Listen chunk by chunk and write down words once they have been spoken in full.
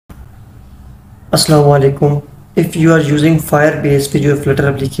Assalamu alaikum. If you are using Firebase with your Flutter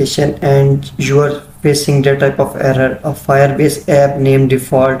application and you are facing that type of error, a Firebase app named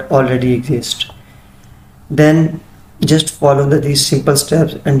default already exists, then just follow these simple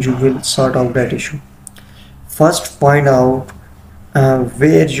steps and you will sort out that issue. First, find out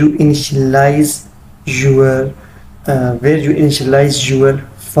where you initialize your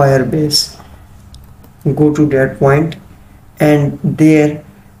Firebase. Go to that point and there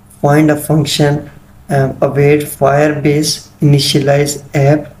find a function await Firebase initialize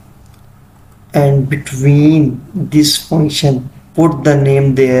app, and between this function put the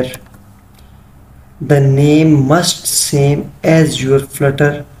name there. The name must same as your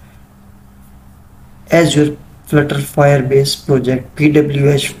Flutter Firebase project,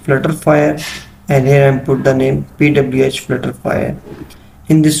 pwh Flutter Fire, and here I put the name pwh Flutter Fire.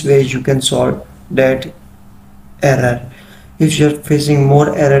 In this way you can solve that error. If you're facing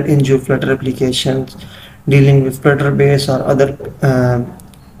more error in your Flutter applications dealing with Flutter base or other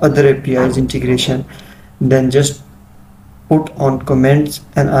APIs integration, then just put on comments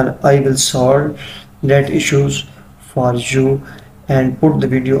and I will solve that issues for you and put the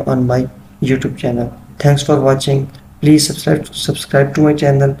video on my YouTube channel. Thanks for watching. Please subscribe to my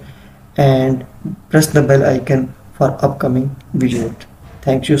channel and press the bell icon for upcoming videos.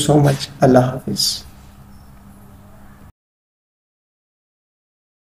 Thank you so much. Allah Hafiz.